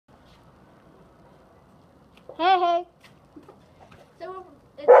Hey. So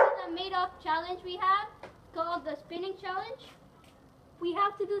it's a made-up challenge we have called the Spinning Challenge. We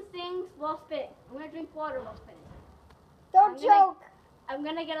have to do things while spinning. I'm gonna drink water while spinning. Don't joke. I'm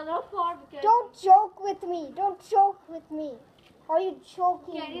gonna get a little far because. Don't joke with me. Don't joke with me. Are you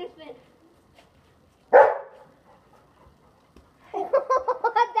joking? Okay, I need to spin.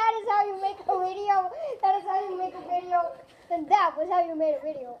 That is how you make a video. That is how you make a video. And that was how you made a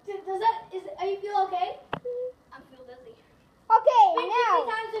video. Are you feel okay? I feel dizzy. Okay, Spin now.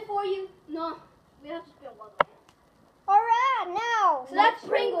 50 times before you. No, we have to spin one. Alright, now. So that's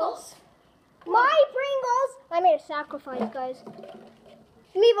Pringles. My Pringles. I made a sacrifice, guys.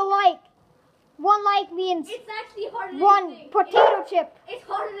 Leave a like. 1 like means It's actually harder than 1 anything. potato chip. It's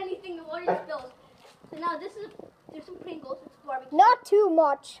harder than anything. The water just spills. So now there's some Pringles. It's barbecue. Not too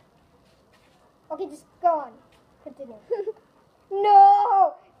much. Okay, just go on. Continue.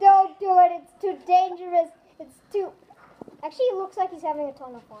 No, don't do it. It's too dangerous. It's too. Actually, it looks like he's having a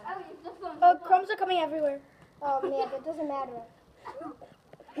ton of fun. Oh, Crumbs are coming everywhere. Oh man, that doesn't matter.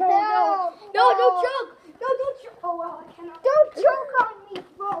 No, don't choke. No, don't choke. Oh wow, I cannot. Don't choke on me,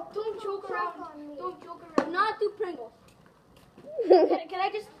 bro. Don't choke around. on me. Don't choke around. Not do Pringles. Can I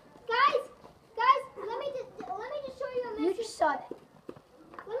just? Guys, let me just show you a message. You just saw it.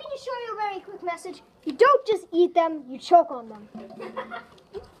 Let me just show you a very quick message. You don't just eat them, you choke on them.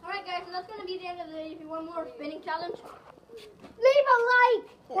 Alright guys, so that's going to be the end of the video. If you want more spinning challenge, Leave a like.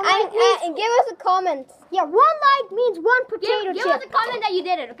 And give us a comment. Yeah, 1 like means 1 potato give chip. us a comment that you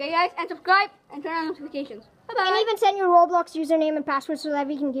did it, okay guys? And subscribe and turn on notifications. Bye-bye. And even send your Roblox username and password so that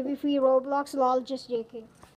we can give you free Roblox. Lol, just joking.